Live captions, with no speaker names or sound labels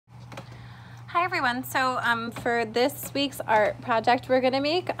Hi everyone, so for this week's art project we're going to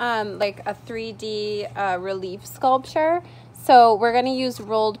make like a 3D relief sculpture. So we're going to use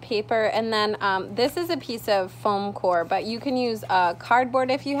rolled paper, and then this is a piece of foam core, but you can use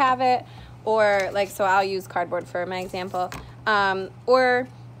cardboard if you have it, or like, so I'll use cardboard for my example. Or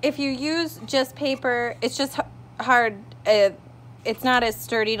if you use just paper, it's just hard, it's not as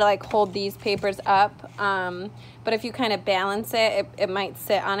sturdy to like hold these papers up. But if you kind of balance it, it might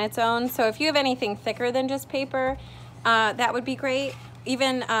sit on its own. So if you have anything thicker than just paper, that would be great.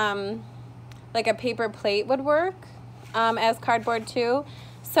 Even like a paper plate would work as cardboard too.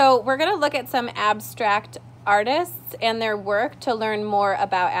 So we're gonna look at some abstract artists and their work to learn more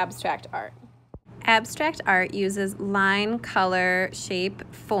about abstract art. Abstract art uses line, color,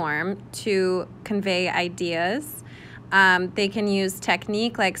 shape, form to convey ideas. They can use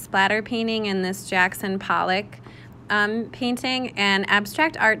technique like splatter painting in this Jackson Pollock painting, and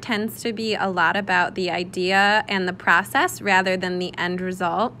abstract art tends to be a lot about the idea and the process rather than the end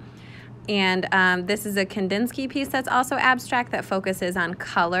result. And this is a Kandinsky piece that's also abstract that focuses on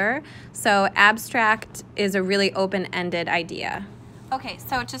color. So abstract is a really open-ended idea. Okay,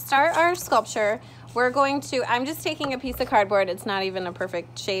 so to start our sculpture, we're going to, I'm just taking a piece of cardboard, it's not even a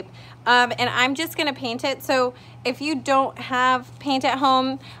perfect shape, and I'm just gonna paint it. So if you don't have paint at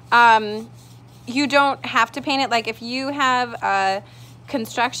home, you don't have to paint it. Like if you have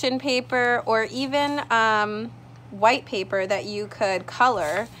construction paper or even white paper that you could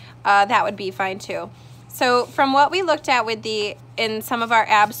color, that would be fine too. So from what we looked at with in some of our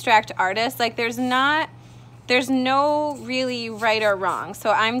abstract artists, like there's no really right or wrong. So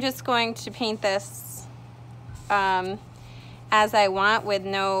I'm just going to paint this as I want with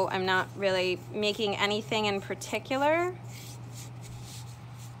I'm not really making anything in particular.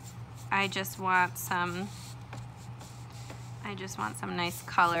 I just want some nice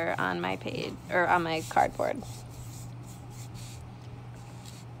color on my page or on my cardboard.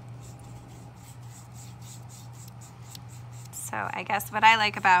 So I guess what I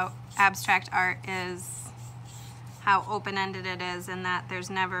like about abstract art is how open-ended it is, and that there's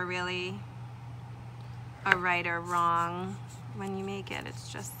never really a right or wrong when you make it. It's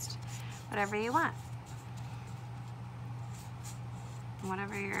just whatever you want,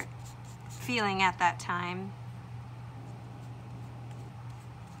 whatever you're feeling at that time.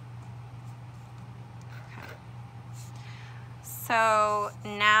 Okay. So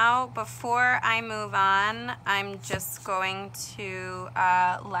now, before I move on, I'm just going to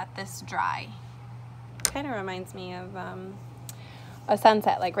let this dry. Kind of reminds me of a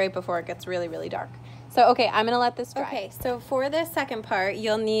sunset, like right before it gets really, really dark. So, okay, I'm gonna let this dry. Okay, so for this second part,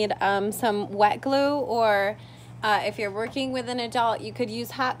 you'll need some wet glue, or if you're working with an adult, you could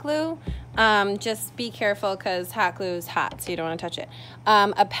use hot glue. Just be careful because hot glue is hot, so you don't want to touch it.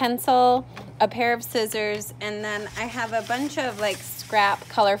 A pencil, a pair of scissors, and then I have a bunch of like scrap,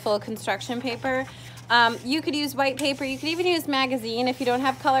 colorful construction paper. You could use white paper. You could even use magazine if you don't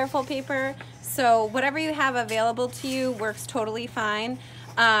have colorful paper. So whatever you have available to you works totally fine.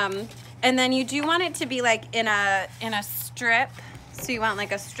 And then you do want it to be like in a strip. So you want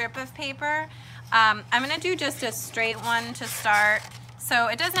like a strip of paper. I'm gonna do just a straight one to start. So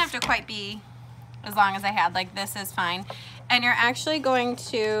it doesn't have to quite be as long as I had, like this is fine. And you're actually going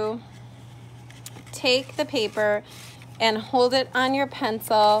to take the paper and hold it on your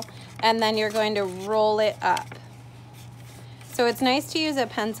pencil, and then you're going to roll it up. So it's nice to use a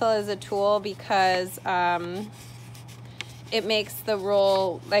pencil as a tool because it makes the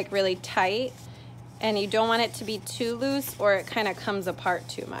roll like really tight, and you don't want it to be too loose or it kind of comes apart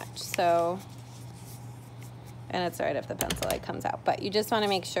too much. So, and it's all right if the pencil like comes out, but you just want to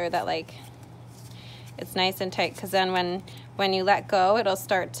make sure that like it's nice and tight, because then when you let go, it'll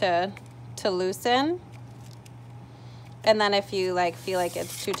start to loosen. And then if you like feel like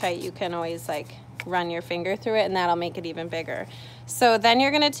it's too tight, you can always like run your finger through it, and that'll make it even bigger. So then you're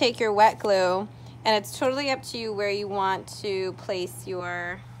gonna take your wet glue, and it's totally up to you where you want to place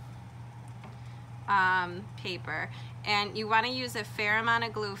your paper. And you want to use a fair amount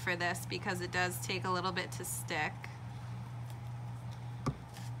of glue for this because it does take a little bit to stick.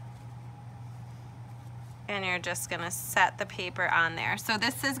 And you're just going to set the paper on there. So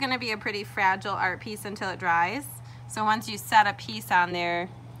this is going to be a pretty fragile art piece until it dries. So once you set a piece on there,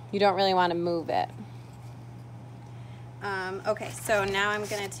 you don't really want to move it. Okay, so now I'm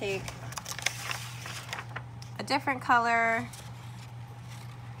going to take a different color,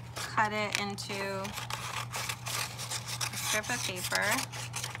 cut it into a strip of paper,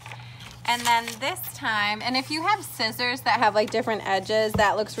 and then this time, and if you have scissors that have like different edges,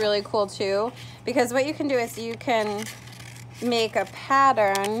 that looks really cool too, because what you can do is you can make a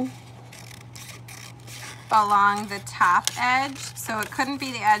pattern along the top edge. So it couldn't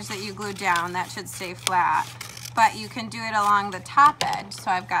be the edge that you glue down, that should stay flat. But you can do it along the top edge.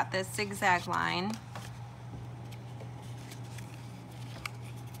 So I've got this zigzag line.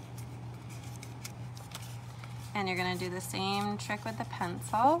 And you're gonna do the same trick with the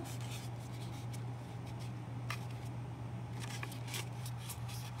pencil.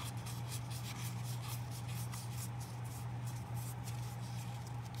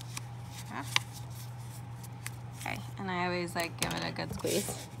 Okay, and I always like give it a good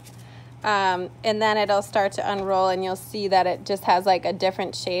squeeze. And then it'll start to unroll and you'll see that it just has like a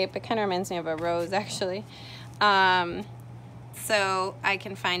different shape. It kind of reminds me of a rose actually. So I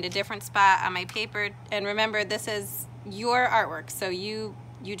can find a different spot on my paper. And remember, this is your artwork, so you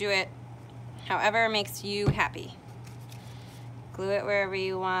do it however makes you happy. Glue it wherever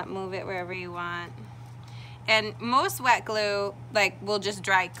you want, move it wherever you want. And most wet glue will just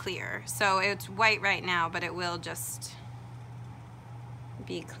dry clear. So it's white right now, but it will just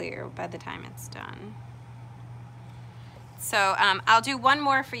be clear by the time it's done. So I'll do one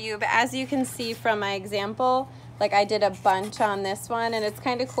more for you, but as you can see from my example, I did a bunch on this one, and it's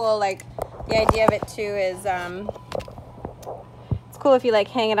kind of cool. The idea of it too is it's cool if you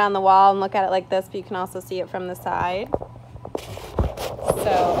hang it on the wall and look at it like this, but you can also see it from the side.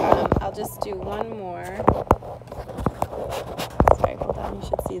 So I'll just do one more. Sorry, hold on. You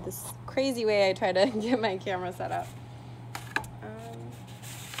should see this crazy way I try to get my camera set up.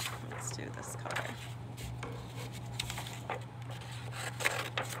 Let's do this color.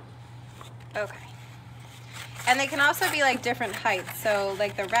 Okay. And they can also be different heights. So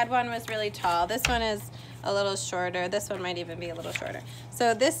the red one was really tall. This one is a little shorter. This one might even be a little shorter.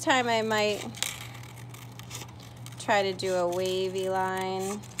 So this time I might try to do a wavy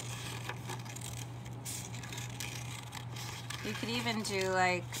line. You could even do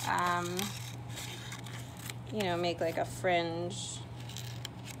you know, make a fringe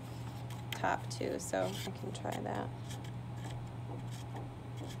top too. So I can try that.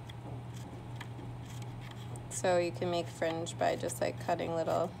 So you can make fringe by just cutting a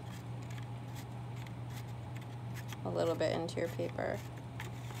little bit into your paper.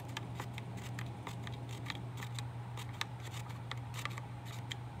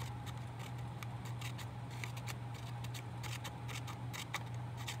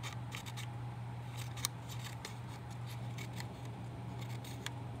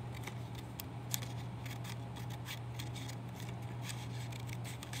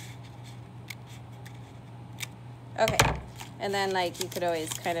 Okay, and then you could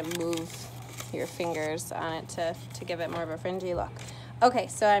always kind of move your fingers on it to give it more of a fringy look. Okay,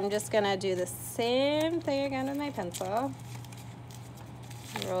 so I'm just gonna do the same thing again with my pencil.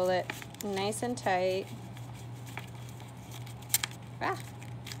 Roll it nice and tight. Ah.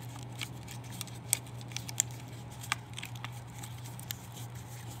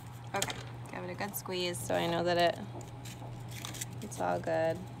 Okay, give it a good squeeze so I know that it's all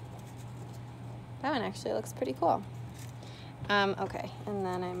good. That one actually looks pretty cool. Okay, and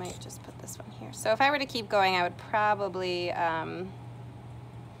then I might just put this one here. So if I were to keep going, I would probably, you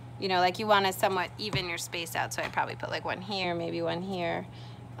know, you want to somewhat even your space out, so I'd probably put one here, maybe one here.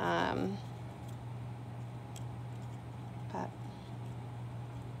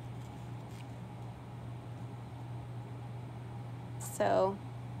 So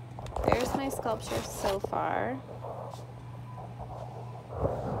there's my sculpture so far.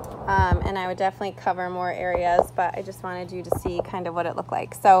 And I would definitely cover more areas, but I just wanted you to see kind of what it looked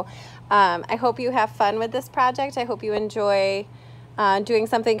like. So I hope you have fun with this project. I hope you enjoy doing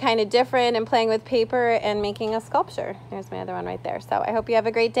something kind of different and playing with paper and making a sculpture. There's my other one right there. So I hope you have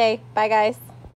a great day. Bye, guys.